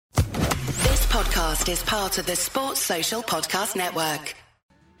podcast is part of the Sports Social Podcast Network.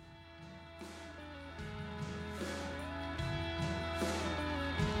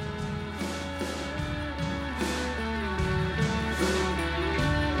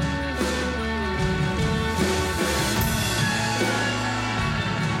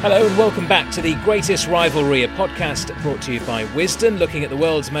 Hello and welcome back to the Greatest Rivalry, a podcast brought to you by Wisden, looking at the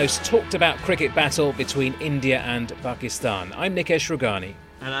world's most talked about cricket battle between India and Pakistan. I'm Nikesh Rogani.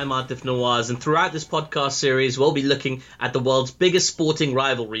 And I'm Atif Nawaz, and throughout this podcast series we'll be looking at the world's biggest sporting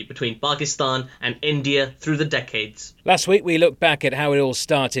rivalry between Pakistan and India through the decades. Last week we looked back at how it all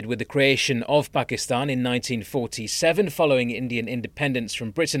started with the creation of Pakistan in 1947, following Indian independence from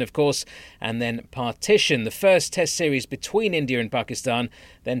Britain, of course, and then partition. The first test series between India and Pakistan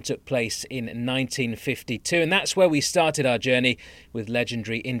then took place in 1952, and that's where we started our journey with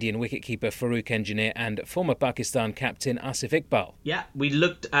legendary Indian wicketkeeper Farooq Engineer and former Pakistan captain Asif Iqbal. Yeah, we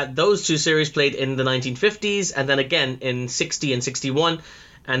looked at those two series played in the 1950s and then again in 60 and 61,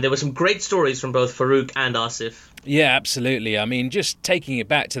 and there were some great stories from both Farooq and Asif. Yeah, absolutely. I mean, just taking it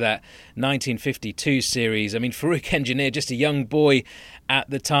back to that 1952 series, I mean, Farooq Engineer, just a young boy at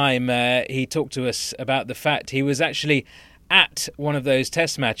the time, he talked to us about the fact he was actually at one of those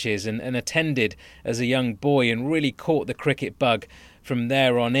test matches and attended as a young boy and really caught the cricket bug from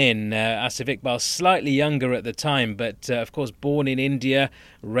there on in. Asif Iqbal, slightly younger at the time, but of course born in India,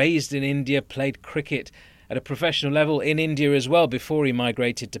 raised in India, played cricket at a professional level in India as well before he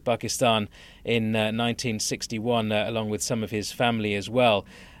migrated to Pakistan in 1961, along with some of his family as well.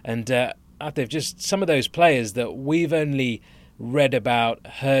 And Atif, just some of those players that we've only read about,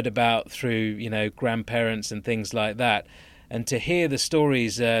 heard about through, grandparents and things like that. And to hear the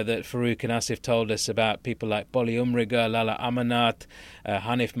stories that Farooq and Asif told us about people like Boli Umriga, Lala Amanat,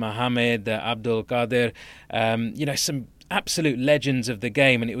 Hanif Mohammed, Abdul Qadir, some absolute legends of the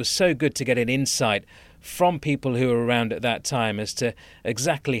game. And it was so good to get an insight from people who were around at that time as to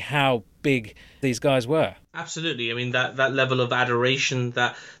exactly how big these guys were. Absolutely. I mean, that level of adoration,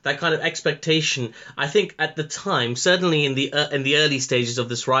 that kind of expectation, I think at the time, certainly in the early stages of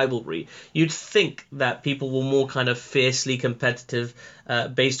this rivalry, you'd think that people were more kind of fiercely competitive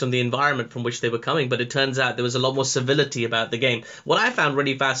based on the environment from which they were coming. But it turns out there was a lot more civility about the game. What I found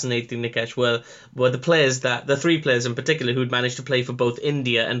really fascinating, Nikesh, were the three players in particular who'd managed to play for both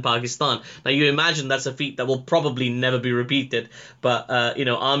India and Pakistan. Now, you imagine that's a feat that will probably never be repeated. But,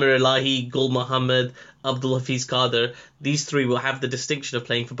 Amir Elahi, Gul Mohammed, Abdul Hafiz Qadir, these three will have the distinction of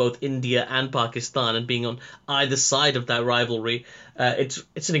playing for both India and Pakistan and being on either side of that rivalry.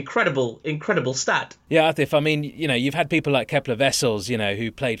 It's an incredible stat. Yeah, Atif, I mean, you've had people like Kepler Wessels,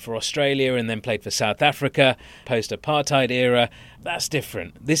 who played for Australia and then played for South Africa, post-apartheid era. That's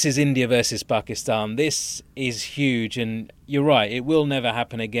different. This is India versus Pakistan. This is huge, and you're right, it will never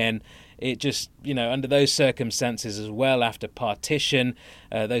happen again. It just, under those circumstances as well, after partition,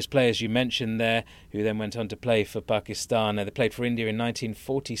 those players you mentioned there, who then went on to play for Pakistan, they played for India in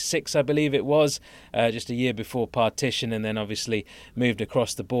 1946, I believe it was, just a year before partition, and then obviously moved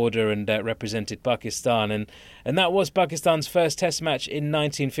across the border and represented Pakistan. And that was Pakistan's first test match in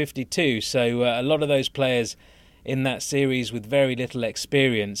 1952. So a lot of those players in that series with very little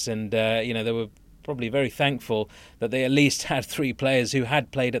experience, and, they were probably very thankful that they at least had three players who had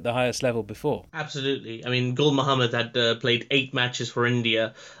played at the highest level before. Absolutely. I mean, Gul Mohammed had played 8 matches for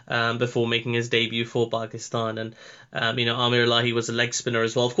India before making his debut for Pakistan, and Amir Elahi was a leg spinner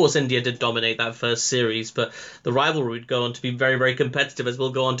as well. Of course, India did dominate that first series, but the rivalry would go on to be very, very competitive, as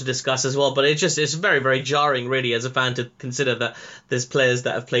we'll go on to discuss as well. But it's very, very jarring, really, as a fan, to consider that there's players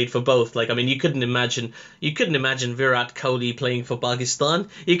that have played for both. You couldn't imagine Virat Kohli playing for Pakistan.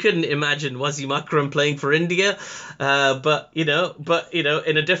 You couldn't imagine Wasim Akram playing for India. But in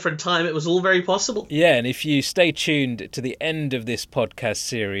a different time, it was all very possible. Yeah, and if you stay tuned to the end of this podcast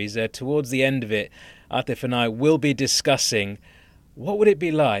series, towards the end of it, Atif and I will be discussing what would it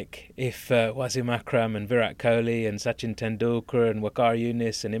be like if Wasim Akram and Virat Kohli and Sachin Tendulkar and Waqar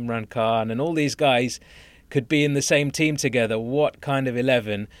Younis and Imran Khan and all these guys could be in the same team together. What kind of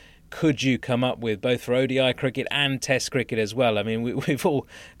 11 could you come up with, both for ODI cricket and Test cricket as well? I mean, we've all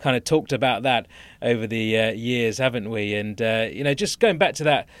kind of talked about that over the years, haven't we? And, just going back to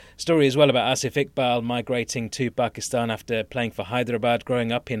that story as well about Asif Iqbal migrating to Pakistan after playing for Hyderabad,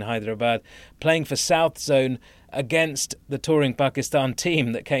 growing up in Hyderabad, playing for South Zone against the touring Pakistan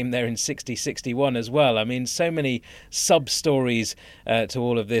team that came there in 60-61 as well. I mean, so many sub-stories to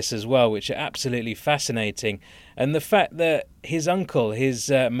all of this as well, which are absolutely fascinating. And the fact that his uncle, his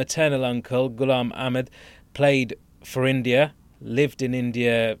maternal uncle, Ghulam Ahmed, played for India, lived in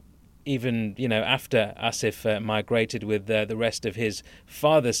India even, after Asif migrated with the rest of his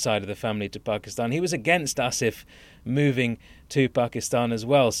father's side of the family to Pakistan, he was against Asif moving to Pakistan as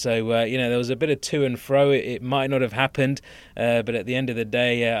well. So, there was a bit of to and fro. It might not have happened, but at the end of the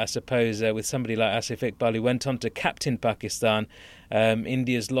day, I suppose with somebody like Asif Iqbal, who went on to captain Pakistan,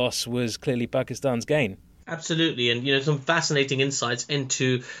 India's loss was clearly Pakistan's gain. Absolutely, and some fascinating insights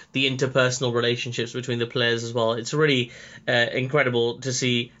into the interpersonal relationships between the players as well. It's really incredible to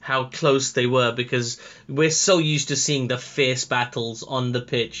see how close they were, because we're so used to seeing the fierce battles on the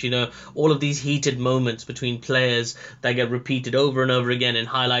pitch, all of these heated moments between players that get repeated over and over again in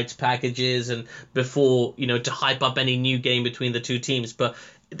highlights packages and before, to hype up any new game between the two teams. But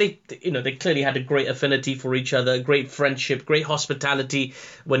they clearly had a great affinity for each other, great friendship, great hospitality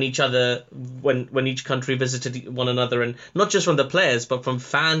when each country visited one another, and not just from the players but from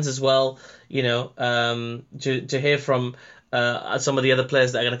fans as well. To hear from some of the other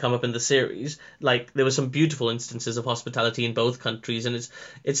players that are going to come up in the series, like there were some beautiful instances of hospitality in both countries, and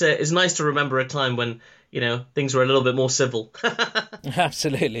it's nice to remember a time when things were a little bit more civil.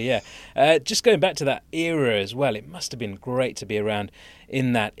 Absolutely, yeah. Just going back to that era as well, it must have been great to be around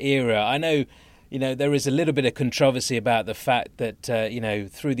in that era. I know, there is a little bit of controversy about the fact that,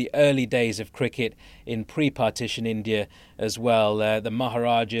 through the early days of cricket in pre-partition India as well, the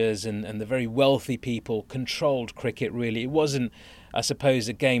Maharajas and the very wealthy people controlled cricket, really. It wasn't, I suppose,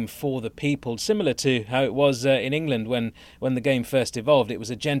 a game for the people, similar to how it was in England when the game first evolved. It was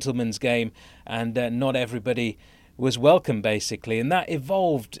a gentleman's game, and not everybody was welcome, basically. And that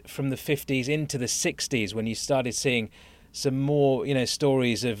evolved from the 50s into the 60s, when you started seeing some more,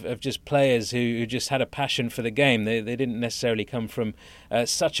 stories of just players who just had a passion for the game. They didn't necessarily come from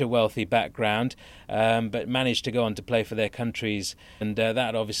such a wealthy background, but managed to go on to play for their countries. And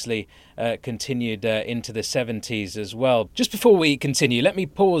that obviously continued into the 70s as well. Just before we continue, let me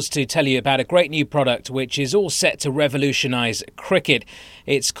pause to tell you about a great new product which is all set to revolutionise cricket.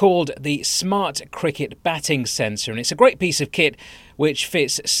 It's called the Smart Cricket Batting Sensor, and it's a great piece of kit which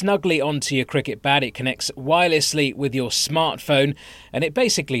fits snugly onto your cricket bat. It connects wirelessly with your smartphone, and it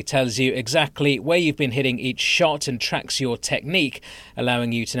basically tells you exactly where you've been hitting each shot and tracks your technique,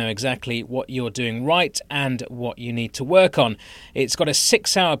 allowing you to know exactly what you're doing right and what you need to work on. It's got a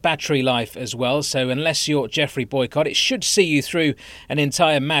 6-hour battery life as well, so unless you're Geoffrey Boycott, it should see you through an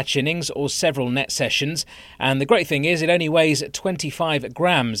entire match innings or several net sessions. And the great thing is it only weighs 25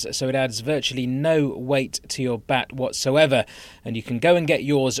 grams, so it adds virtually no weight to your bat whatsoever. And you can go and get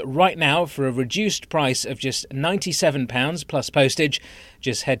yours right now for a reduced price of just £97 plus postage.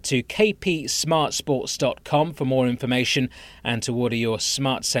 Just head to kpsmartsports.com for more information and to order your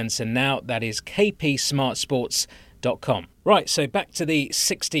smart sensor now. That is kpsmartsports.com. Right, so back to the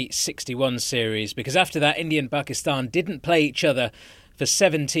 60-61 series, because after that, India and Pakistan didn't play each other for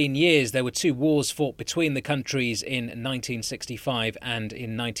 17 years. There were 2 wars fought between the countries in 1965 and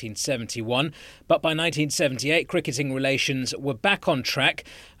in 1971. But by 1978, cricketing relations were back on track.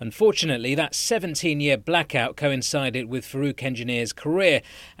 Unfortunately, that 17-year blackout coincided with Farooq Engineer's career,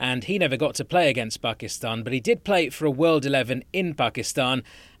 and he never got to play against Pakistan, but he did play for a World 11 in Pakistan,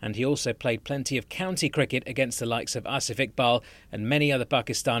 and he also played plenty of county cricket against the likes of Asif Iqbal and many other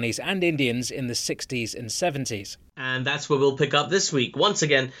Pakistanis and Indians in the 60s and 70s. And that's where we'll pick up this week, once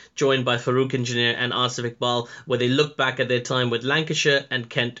again joined by Farooq Engineer and Asif Iqbal, where they look back at their time with Lancashire and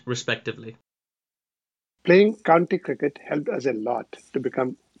Kent respectively. Playing county cricket helped us a lot to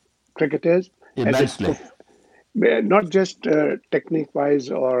become cricketers. Immensely. Not just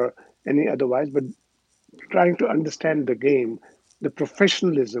technique-wise or any otherwise, but trying to understand the game, the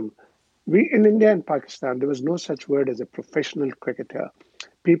professionalism. We in India and Pakistan, there was no such word as a professional cricketer.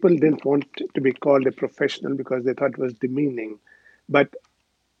 People didn't want to be called a professional because they thought it was demeaning. But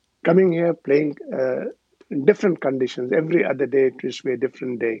coming here, playing in different conditions, every other day it used to be a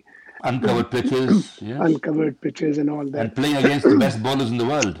different day. Uncovered pitches. Yes. Uncovered pitches and all that. And playing against the best bowlers in the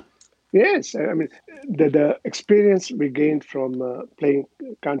world. Yes, I mean, the experience we gained from playing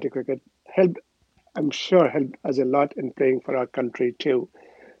county cricket I'm sure helped us a lot in playing for our country too.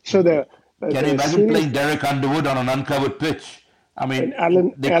 So Can you imagine playing Derek Underwood on an uncovered pitch? I mean,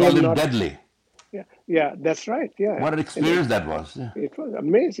 they called him deadly. Yeah, that's right. Yeah. What an experience that was. Yeah. It was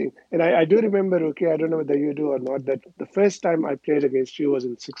amazing. And I do remember, Ruki, I don't know whether you do or not, that the first time I played against you was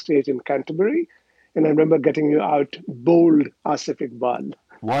in 68 in Canterbury. And I remember getting you out bowled Asif Iqbal.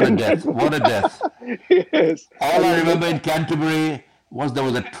 What a death. What a death. Yes. All I remember in Canterbury was there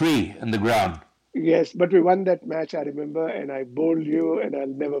was a tree in the ground. Yes, but we won that match, I remember, and I bowled you, and I'll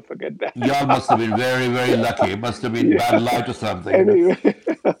never forget that. Y'all must have been very, very lucky. It must have been bad luck or something. Anyway,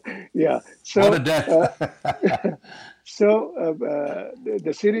 Yeah. What So, a death.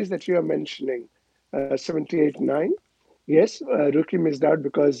 the series that you are mentioning, 78-9, yes, Rookie missed out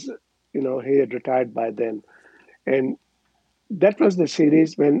because, he had retired by then. And that was the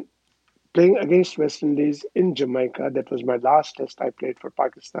series when playing against West Indies in Jamaica. That was my last test I played for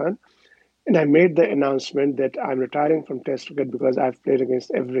Pakistan. And I made the announcement that I'm retiring from Test cricket because I've played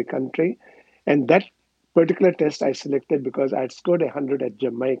against every country. And that particular test I selected because I'd scored 100 at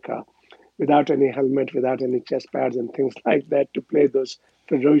Jamaica without any helmet, without any chest pads and things like that to play those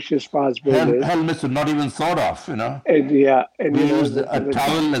ferocious fast bowlers. Helmets are not even thought of, And yeah, and We used a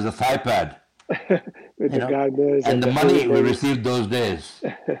towel as a thigh pad, with the gardeners and and the the whole money we thing. received those days.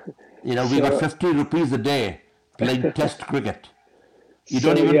 We got So, 50 rupees a day playing test cricket. You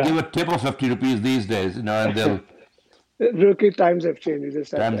don't so even yeah, give a tip of 50 rupees these days, and they'll, rookie times have changed. You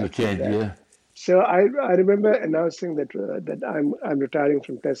just have to times have accept changed, that. yeah. So I remember announcing that I'm retiring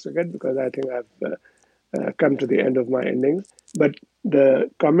from Test cricket because I think I've come to the end of my innings. But the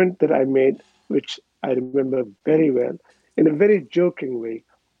comment that I made, which I remember very well, in a very joking way,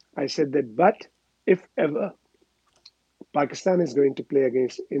 I said that, but if ever Pakistan is going to play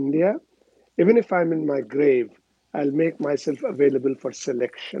against India, even if I'm in my grave, I'll make myself available for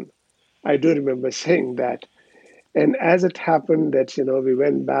selection. I do remember saying that. And as it happened that, we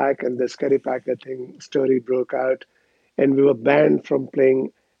went back and the Scurry Packer thing story broke out and we were banned from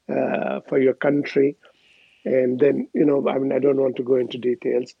playing for your country. And then, I don't want to go into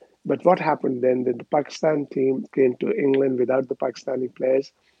details, but what happened then that the Pakistan team came to England without the Pakistani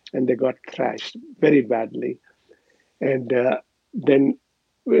players and they got thrashed very badly. And then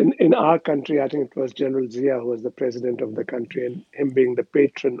in our country, I think it was General Zia who was the president of the country, and him being the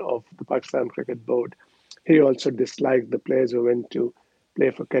patron of the Pakistan Cricket Board, he also disliked the players who went to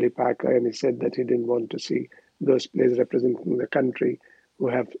play for Kerry Packer, and he said that he didn't want to see those players representing the country who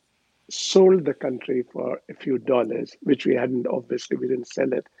have sold the country for a few dollars, which we hadn't, obviously, we didn't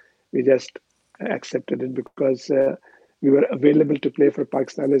sell it. We just accepted it because we were available to play for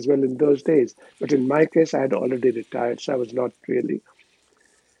Pakistan as well in those days. But in my case, I had already retired, so I was not really.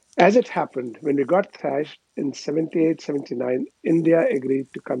 As it happened, when we got thrashed in 78, 79, India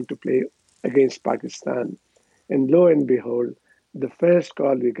agreed to come to play against Pakistan. And lo and behold, the first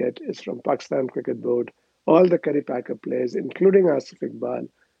call we get is from Pakistan Cricket Board. All the Kerry Packer players, including Asif Iqbal,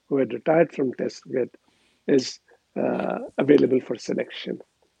 who had retired from Test cricket, is available for selection.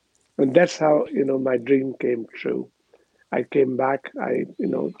 And that's how, my dream came true. I came back,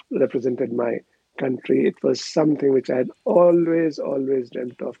 represented my country. It was something which I had always, always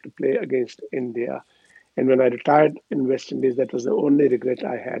dreamt of to play against India. And when I retired in West Indies, that was the only regret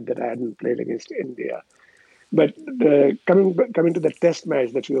I had that I hadn't played against India. But coming to the test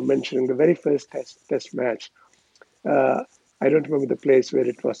match that you were mentioning, the very first test match, I don't remember the place where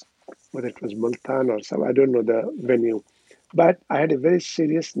it was, whether it was Multan or some, I don't know the venue. But I had a very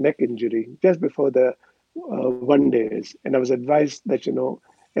serious neck injury just before the one days, and I was advised that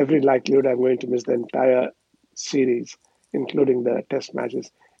every likelihood I'm going to miss the entire series, including the test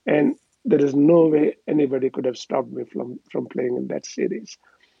matches, and there is no way anybody could have stopped me from playing in that series.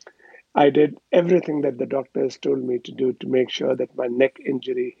 I did everything that the doctors told me to do to make sure that my neck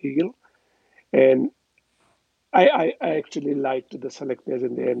injury healed, and I actually lied to the selectors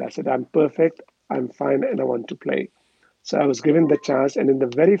in the end. I said, I'm perfect, I'm fine, and I want to play. So I was given the chance, and in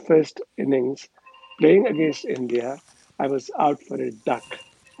the very first innings, playing against India, I was out for a duck.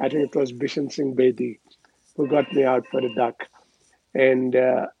 I think it was Bishan Singh Bedi who got me out for a duck. And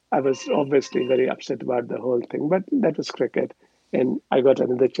I was obviously very upset about the whole thing, but that was cricket. And I got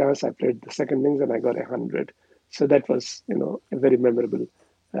another chance. I played the second innings and I got 100. So that was, a very memorable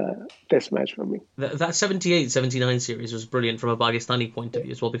test match for me. That 78-79 series was brilliant from a Pakistani point of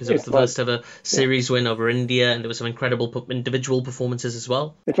view as well, because it was the was, first ever series win over India, and there were some incredible individual performances as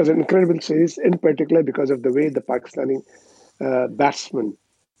well. It was an incredible series, in particular because of the way the Pakistani batsmen,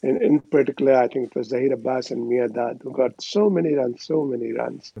 and in particular, I think it was Zahir Abbas and Miadad, who got so many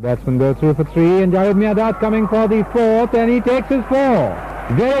runs. The batsman goes through for three, and Javed Miadad coming for the fourth, and he takes his four.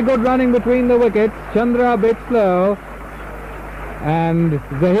 Very good running between the wickets. Chandra a bit slow, and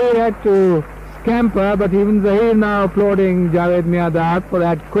Zahir had to scamper, but even Zahir now applauding Javed Miadad for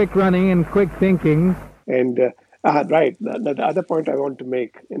that quick running and quick thinking. And right, the other point I want to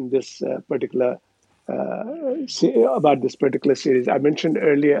make in this particular about this particular series, I mentioned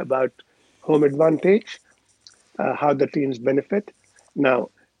earlier about home advantage, how the teams benefit. Now,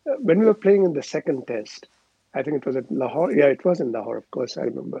 when we were playing in the second test, I think it was at Lahore. Yeah, it was in Lahore, of course, I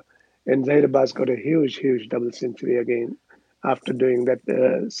remember. And Zahir Abbas got a huge, huge double century again after doing that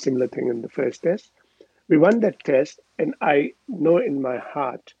similar thing in the first test. We won that test, and I know in my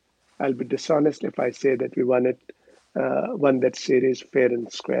heart I'll be dishonest if I say that we won that series fair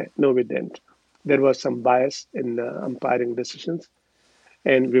and square. No, we didn't. There was some bias in umpiring decisions,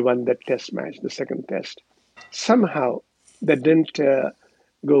 and we won that test match, the second test. Somehow, that didn't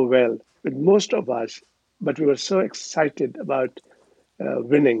go well with most of us, but we were so excited about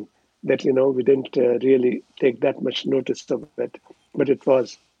winning that we didn't really take that much notice of it. But it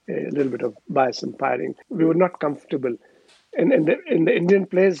was a little bit of bias umpiring. We were not comfortable, and the Indian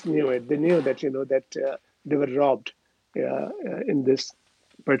players knew it. They knew that that they were robbed in this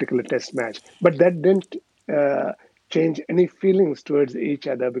particular test match. But that didn't change any feelings towards each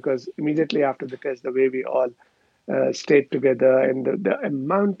other, because immediately after the test, the way we all stayed together, and the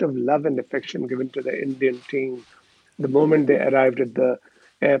amount of love and affection given to the Indian team the moment they arrived at the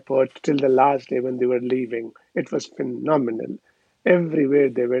airport till the last day when they were leaving, it was phenomenal. Everywhere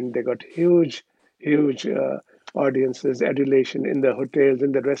they went, they got huge audiences, adulation in the hotels,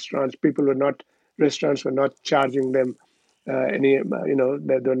 in the restaurants. Restaurants were not charging them they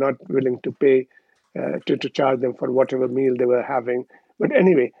were not willing to pay to charge them for whatever meal they were having. But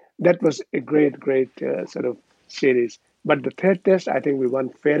anyway, that was a great sort of series. But the third test, I think we won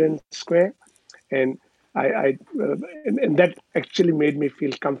fair and square, and and that actually made me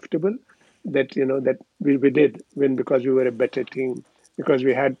feel comfortable that that we did win because we were a better team, because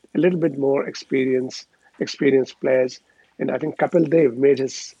we had a little bit more experienced players, and I think Kapil Dev made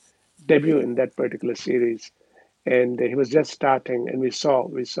his debut in that particular series, and he was just starting, and we saw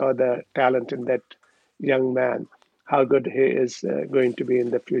the talent in that young man, how good he is going to be in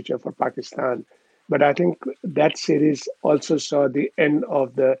the future for Pakistan. But I think that series also saw the end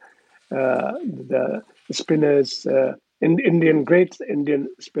of the spinners, great Indian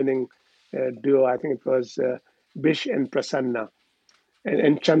spinning duo. I think it was Bish and Prasanna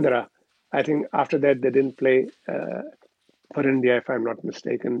and Chandra. I think after that they didn't play for India, if I'm not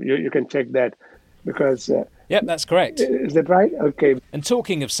mistaken. You can check that because. Yep, that's correct. Is that right? Okay. And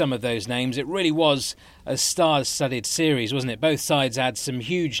talking of some of those names, it really was a star-studded series, wasn't it? Both sides had some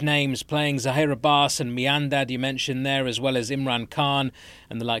huge names playing. Zahir Abbas and Miandad, you mentioned there, as well as Imran Khan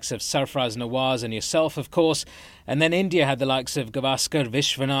and the likes of Sarfraz Nawaz and yourself, of course. And then India had the likes of Gavaskar,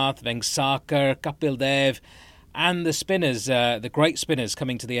 Vishwanath, Vengsarkar, Kapil Dev, and the spinners, the great spinners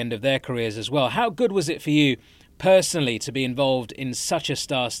coming to the end of their careers as well. How good was it for you personally to be involved in such a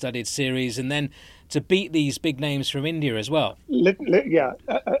star-studded series and then to beat these big names from India as well?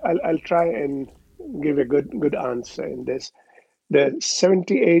 I'll try and give a good answer in this. The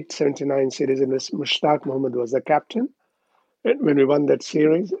 78-79 series, in this, Mushtaq Mohammed was the captain when we won that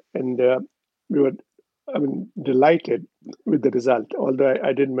series, and we were, delighted with the result. Although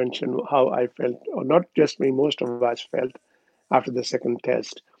I did mention how I felt, or not just me, most of us felt after the second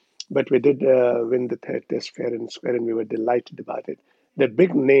test. But we did win the third test fair and square, and we were delighted about it. The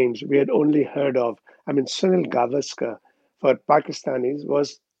big names we had only heard of. Sunil Gavaskar for Pakistanis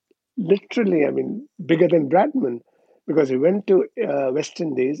was literally, bigger than Bradman, because he went to West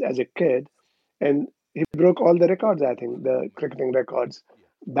Indies as a kid, and he broke all the records, I think, the cricketing records,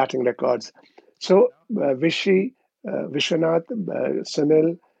 batting records. So Vishwanath,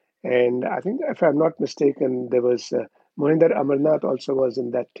 Sunil, and I think, if I'm not mistaken, there was Mohinder Amarnath also was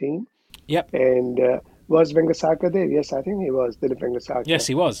in that team. Yep. And was Vengasarkar there? Yes, I think he was, Dilip Vengasarkar. Yes,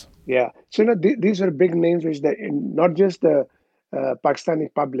 he was. Yeah. So, these were big names which not just the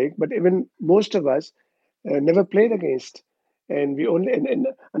Pakistani public, but even most of us never played against. And we only, and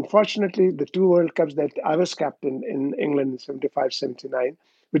unfortunately, the two World Cups that I was captain in England in 75, 79,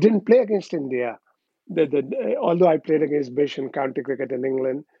 we didn't play against India. Although I played against Bish in county cricket in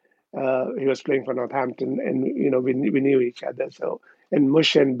England, he was playing for Northampton, and we knew each other. So, and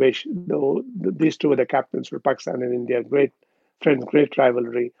Mush and Bish, though these two were the captains for Pakistan and India, great friends, great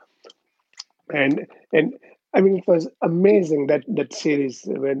rivalry, and it was amazing that series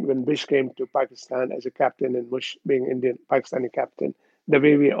when Bish came to Pakistan as a captain and Mush being Indian Pakistani captain, the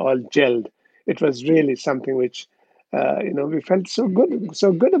way we all gelled, it was really something which we felt so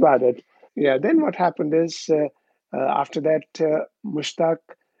good about it. Yeah. Then what happened is after that, Mushtaq,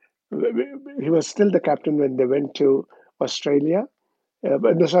 he was still the captain when they went to Australia.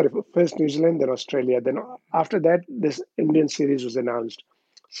 But no, sorry, first New Zealand, then Australia. Then after that, this Indian series was announced,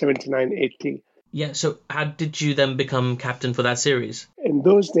 79-80. Yeah, so how did you then become captain for that series? In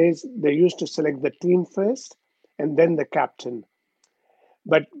those days, they used to select the team first and then the captain.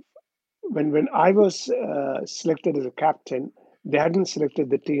 But when I was selected as a captain, they hadn't selected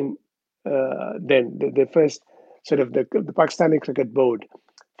the team then. The first sort of the Pakistani Cricket Board,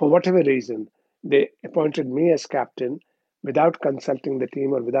 for whatever reason, they appointed me as captain without consulting the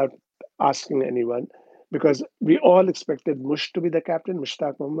team or without asking anyone, because we all expected Mush to be the captain,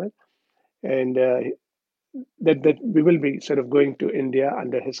 Mushtaq Mohammed, and that we will be sort of going to India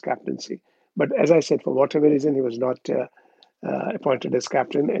under his captaincy. But as I said, for whatever reason, he was not appointed as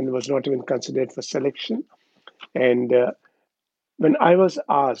captain and was not even considered for selection. And when I was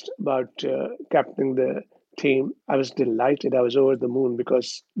asked about captaining the team, I was delighted. I was over the moon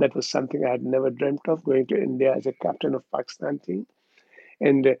because that was something I had never dreamt of, going to India as a captain of Pakistan team.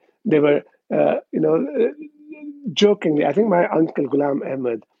 And they were, jokingly, I think my uncle Ghulam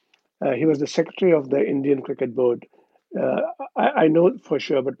Ahmed, he was the secretary of the Indian Cricket Board. I know for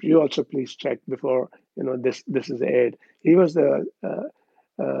sure, but you also please check before this is aired. He was the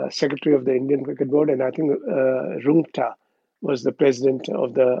secretary of the Indian Cricket Board, and I think Rungta was the president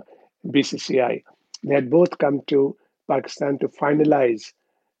of the BCCI. They had both come to Pakistan to finalize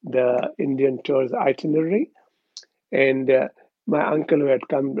the Indian tour's itinerary, and my uncle, who had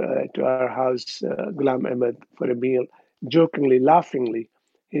come to our house, Ghulam Ahmed, for a meal, jokingly, laughingly,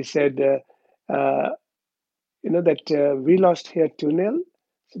 he said, that we lost here 2-0.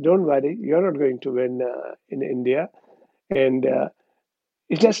 So don't worry, you're not going to win in India. And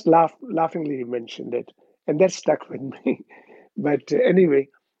he just laughingly he mentioned it. And that stuck with me. But anyway,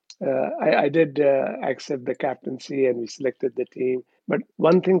 I did accept the captaincy and we selected the team. But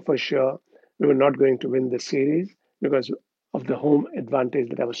one thing for sure, we were not going to win the series because of the home advantage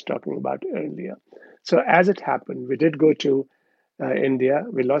that I was talking about earlier. So as it happened, we did go to India.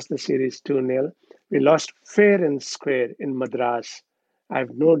 We lost the series 2-0. We lost fair and square in Madras. I have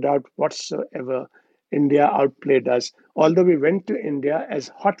no doubt whatsoever India outplayed us, although we went to India as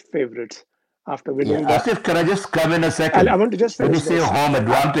hot favorites after winning the... Asif, can I just come in a second? I want to just when you finish say this. Home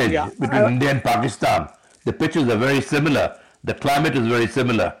advantage between India and Pakistan, the pitches are very similar. The climate is very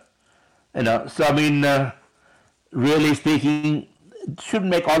similar. So I mean, really speaking, it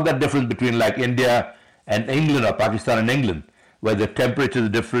shouldn't make all that difference between like India and England or Pakistan and England, where the temperature is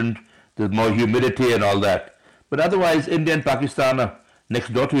different, there's more humidity and all that. But otherwise, India and Pakistan are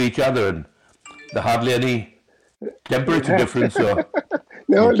next door to each other, and there's hardly any temperature difference. So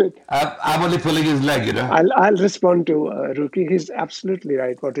no, I'm only pulling his leg, I'll respond to Ruki. He's absolutely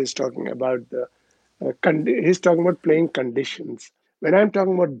right. What he's talking about he's talking about playing conditions. When I'm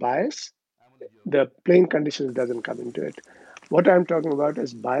talking about bias, the playing conditions doesn't come into it. What I'm talking about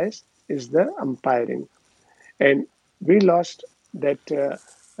is bias is the umpiring, and we lost that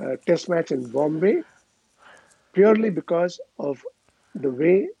test match in Bombay purely because of the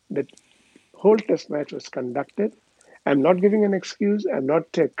way that whole test match was conducted. I'm not giving an excuse. I'm not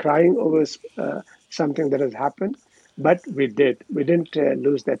crying over something that has happened, but we did. We didn't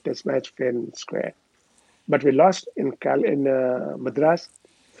lose that test match fair and square. But we lost in Madras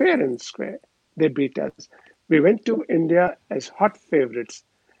fair and square. They beat us. We went to India as hot favorites,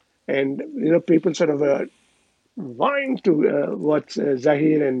 and people sort of vying to watch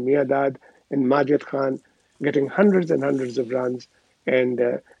Zahir and Miadad and Majid Khan getting hundreds and hundreds of runs, and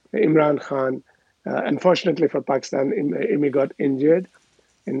Imran Khan. Unfortunately for Pakistan, Imi got injured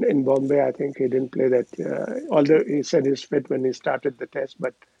in Bombay. I think he didn't play that, although he said he was fit when he started the test,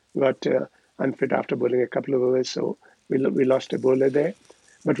 but got unfit after bowling a couple of overs. So we lost a bowler there.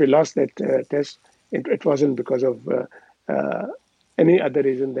 But we lost that test. It wasn't because of any other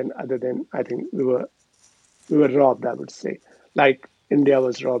reason other than I think we were robbed, I would say, like India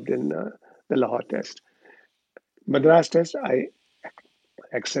was robbed in the Lahore test. Madras test, I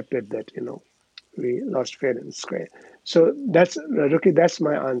accepted that, we lost fair and square. So that's, Ruki, that's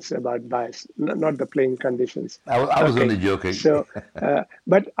my answer about bias, not the playing conditions. I was only joking. So,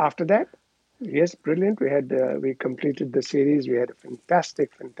 but after that, yes, brilliant. We completed the series. We had a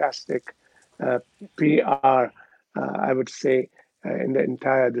fantastic PR, I would say, in the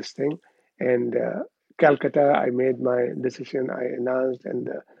entire this thing. And Calcutta, I made my decision. I announced, and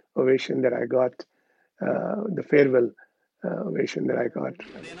the ovation that I got, the farewell ovation that I got.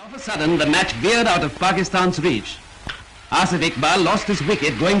 Then all of a sudden, the match veered out of Pakistan's reach. Asif Iqbal lost his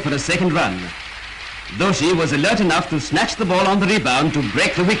wicket going for a second run. Doshi was alert enough to snatch the ball on the rebound to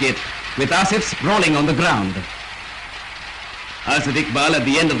break the wicket, with Asif sprawling on the ground. Asif Iqbal, at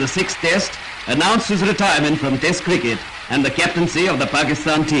the end of the sixth test, announced his retirement from test cricket and the captaincy of the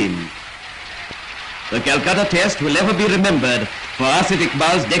Pakistan team. The Calcutta test will ever be remembered for Asif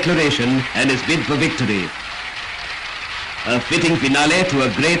Iqbal's declaration and his bid for victory. A fitting finale to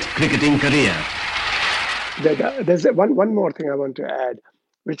a great cricketing career. There's one more thing I want to add,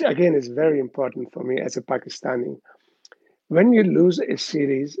 which again is very important for me as a Pakistani. When you lose a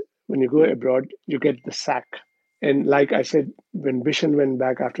series, when you go abroad, you get the sack. And like I said, when Bishan went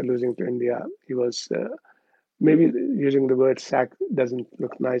back after losing to India, he was maybe using the word sack doesn't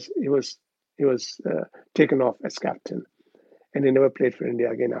look nice. He was taken off as captain, and he never played for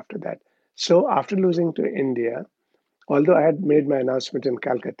India again after that. So after losing to India, although I had made my announcement in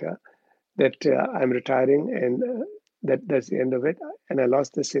Calcutta that I'm retiring and that's the end of it, and I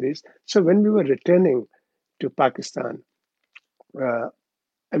lost the series. So when we were returning to Pakistan, uh,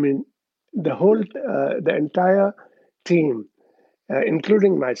 I mean, the entire team,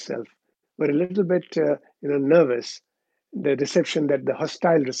 including myself, were a little bit, nervous. The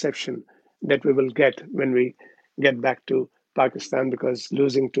hostile reception that we will get when we get back to Pakistan, because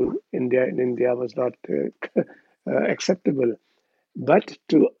losing to India in India was not acceptable. But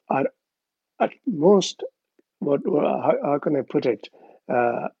to our utmost, how can I put it,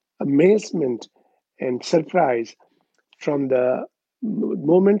 amazement and surprise from the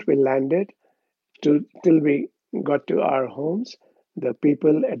moment we landed to till we got to our homes, the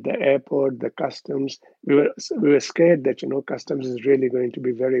people at the airport, the customs, we were scared that customs is really going to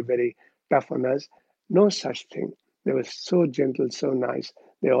be very very tough on us. No such thing. They were so gentle, so nice.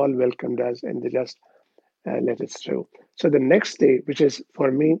 They all welcomed us and they just let us through. So the next day, which is for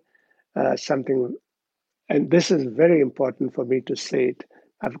me something, and this is very important for me to say it.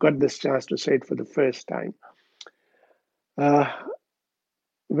 I've got this chance to say it for the first time. Uh,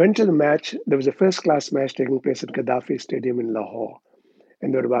 Went to the match. There was a first class match taking place at Gaddafi Stadium in Lahore.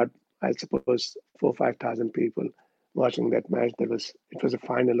 And there were about, I suppose, 5,000 people watching that match. It was a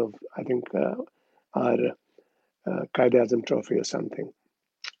final of, I think, our Qaeda Azam trophy or something.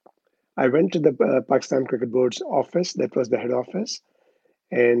 I went to the Pakistan Cricket Board's office. That was the head office.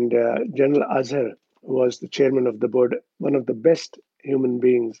 And General Azhar, who was the chairman of the board, one of the best human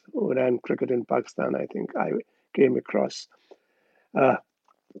beings who ran cricket in Pakistan, I think I came across. Uh,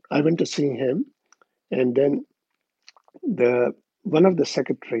 I went to see him, and then the one of the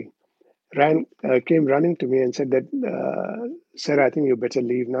secretary came running to me and said that, sir, I think you better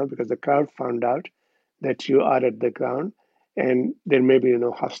leave now because the crowd found out that you are at the ground, and there may be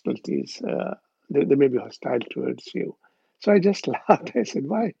hostilities. They may be hostile towards you. So I just laughed. I said,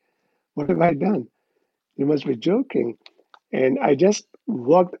 why? What have I done? You must be joking. And I just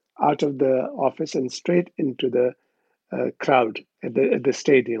walked out of the office and straight into the crowd at the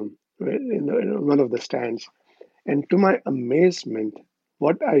stadium, in one of the stands. And to my amazement,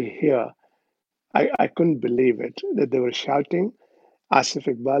 what I hear, I couldn't believe it, that they were shouting, Asif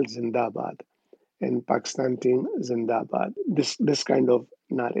Iqbal Zindabad and Pakistan team Zindabad. This kind of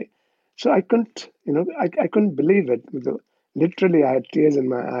nare. So I couldn't believe it. Literally, I had tears in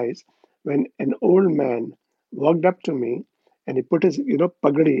my eyes when an old man walked up to me and he put his,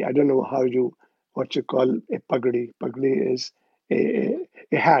 pagadi. I don't know what you call a pagadi. Pagadi is a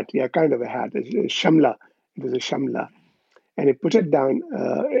hat, yeah, kind of a hat. It's a shamla. It was a shamla. And he put it down.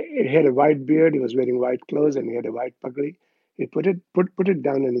 He had a white beard. He was wearing white clothes, and he had a white pagadi. He put it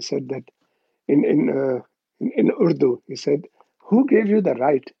down, and he said that in Urdu, he said, "Who gave you the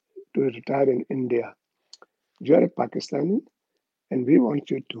right to retire in India? You are a Pakistani, and we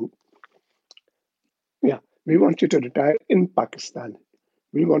want you to retire in Pakistan.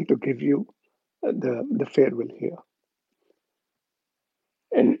 We want to give you the farewell here."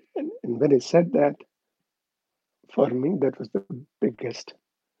 And when he said that, for me, that was the biggest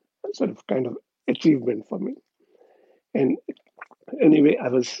sort of kind of achievement for me. And anyway, I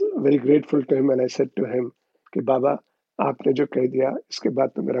was very grateful to him, and I said to him कि बाबा आपने जो कह दिया इसके बाद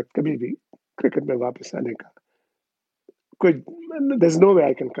तो मेरा कभी भी क्रिकेट में वापस आने का कोई there's no way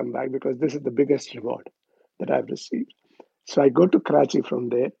I can come back because this is the biggest reward that I've received. So I go to Karachi from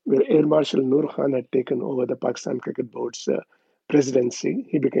there, where Air Marshal Noor Khan had taken over the Pakistan Cricket Board's presidency.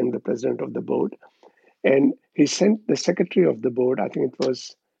 He became the president of the board, and he sent the secretary of the board. I think it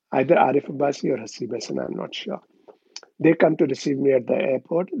was either Arif Abbasi or Hasib Hassan. I'm not sure. They come to receive me at the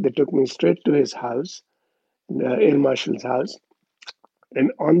airport. They took me straight to his house, the Air Marshal's house.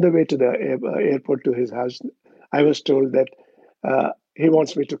 And on the way to the airport to his house, I was told that he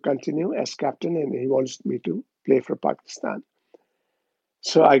wants me to continue as captain and he wants me to play for Pakistan.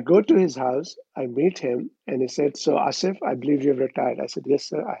 So I go to his house, I meet him, and he said, "So, Asif, I believe you've retired." I said, "Yes,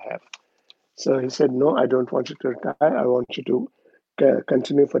 sir, I have." So he said, "No, I don't want you to retire. I want you to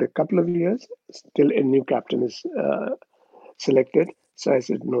continue for a couple of years till a new captain is selected." So I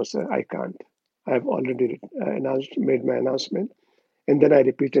said, "No, sir, I can't. I've already made my announcement." And then I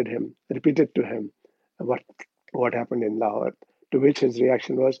repeated to him what happened in Lahore, to which his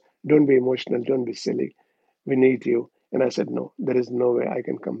reaction was, "Don't be emotional, don't be silly. We need you." And I said, "No, there is no way I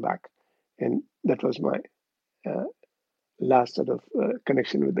can come back." And that was my uh, last sort of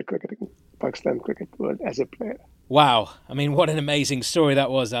connection with the Pakistan cricket world as a player. Wow. I mean, what an amazing story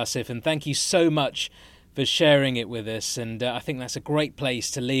that was, Asif. And thank you so much for sharing it with us, and I think that's a great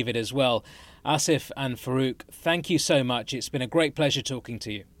place to leave it as well. Asif and Farouk, thank you so much. It's been a great pleasure talking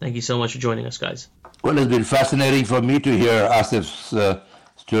to you. Thank you so much for joining us, guys. Well, it's been fascinating for me to hear Asif's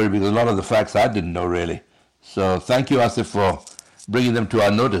story, because a lot of the facts I didn't know, really. So thank you, Asif, for bringing them to our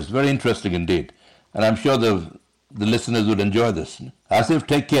notice. Very interesting indeed. And I'm sure the listeners would enjoy this. Asif,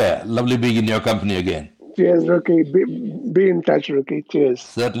 take care. Lovely being in your company again. Cheers, Rookie. Be in touch, Rookie. Cheers.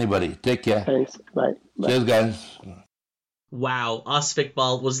 Certainly, buddy. Take care. Thanks. Bye. Cheers, guys. Wow, Asif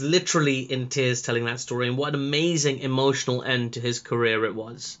Iqbal was literally in tears telling that story, and what an amazing emotional end to his career it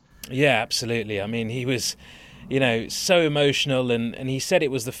was. Yeah, absolutely. I mean, he was, so emotional, and he said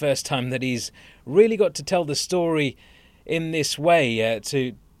it was the first time that he's really got to tell the story in this way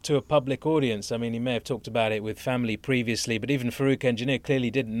to a public audience. I mean, he may have talked about it with family previously, but even Farouk Engineer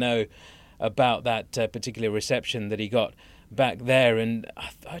clearly didn't know about that particular reception that he got back there, and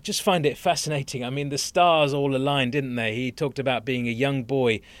I just find it fascinating. I mean, the stars all aligned, didn't they? He talked about being a young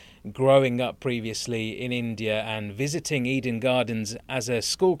boy growing up previously in India and visiting Eden Gardens as a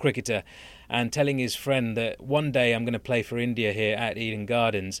school cricketer and telling his friend that one day I'm going to play for India here at Eden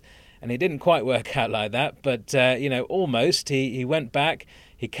Gardens. And it didn't quite work out like that, but, almost. He went back,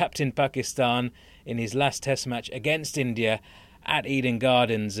 he captained Pakistan in his last Test match against India at Eden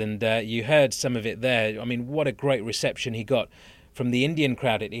Gardens, and you heard some of it there. I mean, what a great reception he got from the Indian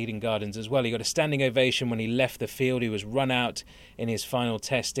crowd at Eden Gardens as well. He got a standing ovation when he left the field. He was run out in his final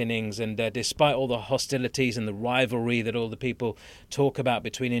Test innings, and despite all the hostilities and the rivalry that all the people talk about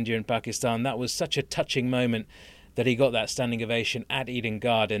between India and Pakistan, that was such a touching moment that he got that standing ovation at Eden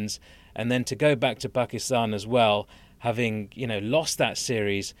Gardens. And then to go back to Pakistan as well, having lost that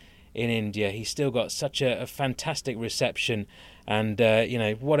series in India, he still got such a fantastic reception, and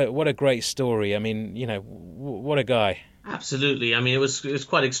what a great story. I mean, what a guy. Absolutely. I mean, it was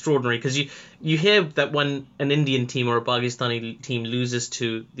quite extraordinary, because you hear that when an Indian team or a Pakistani team loses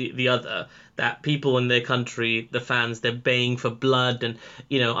to the other, that people in their country, the fans, they're baying for blood, and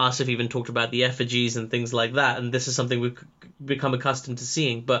Asif even talked about the effigies and things like that, and this is something we've become accustomed to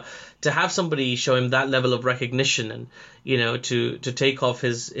seeing. But to have somebody show him that level of recognition, and to take off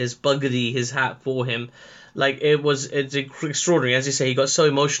his pagdi, his hat for him, it's extraordinary. As you say, he got so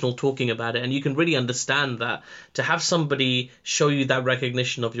emotional talking about it, and you can really understand that. To have somebody show you that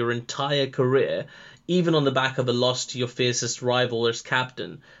recognition of your entire career, even on the back of a loss to your fiercest rival as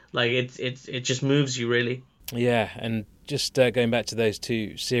captain, it just moves you, really. Yeah, and just going back to those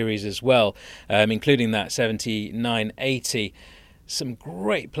two series as well, including that 79-80, some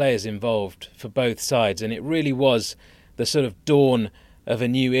great players involved for both sides, and it really was the sort of dawn of a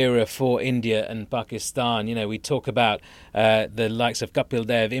new era for India and Pakistan. We talk about the likes of Kapil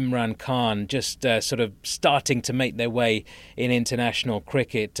Dev, Imran Khan, just sort of starting to make their way in international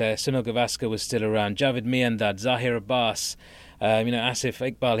cricket. Sunil Gavaskar was still around, Javed Miandad, Zahir Abbas, Asif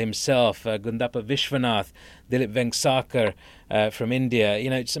Iqbal himself, Gundappa Vishwanath, Dilip Vengsarkar from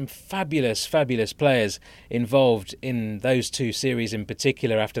India. Some fabulous players involved in those two series in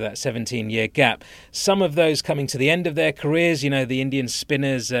particular after that 17-year gap. Some of those coming to the end of their careers. The Indian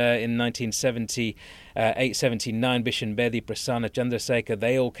spinners in 1978-79, Bishan Bedi, Prasanna Chandrasekhar,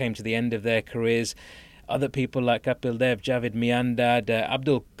 they all came to the end of their careers. Other people like Kapil Dev, Javed Miandad,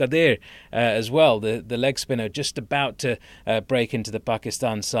 Abdul Qadir as well, the leg spinner, just about to break into the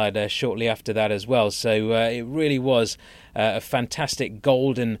Pakistan side shortly after that as well. So it really was a fantastic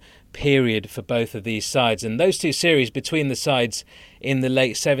golden period for both of these sides. And those two series between the sides in the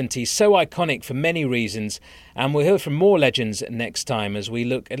late 70s, so iconic for many reasons. And we'll hear from more legends next time as we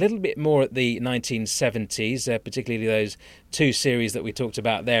look a little bit more at the 1970s, particularly those two series that we talked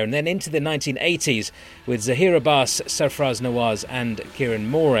about there, and then into the 1980s with Zahir Abbas, Sarfraz Nawaz and Kieran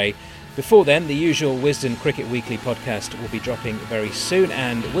Moray. Before then, the usual Wisden Cricket Weekly podcast will be dropping very soon,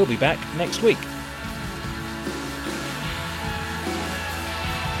 and we'll be back next week.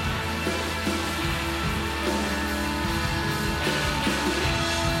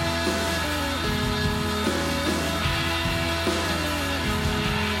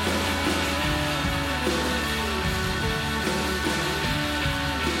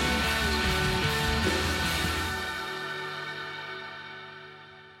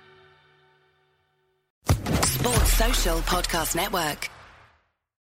 Social Podcast Network.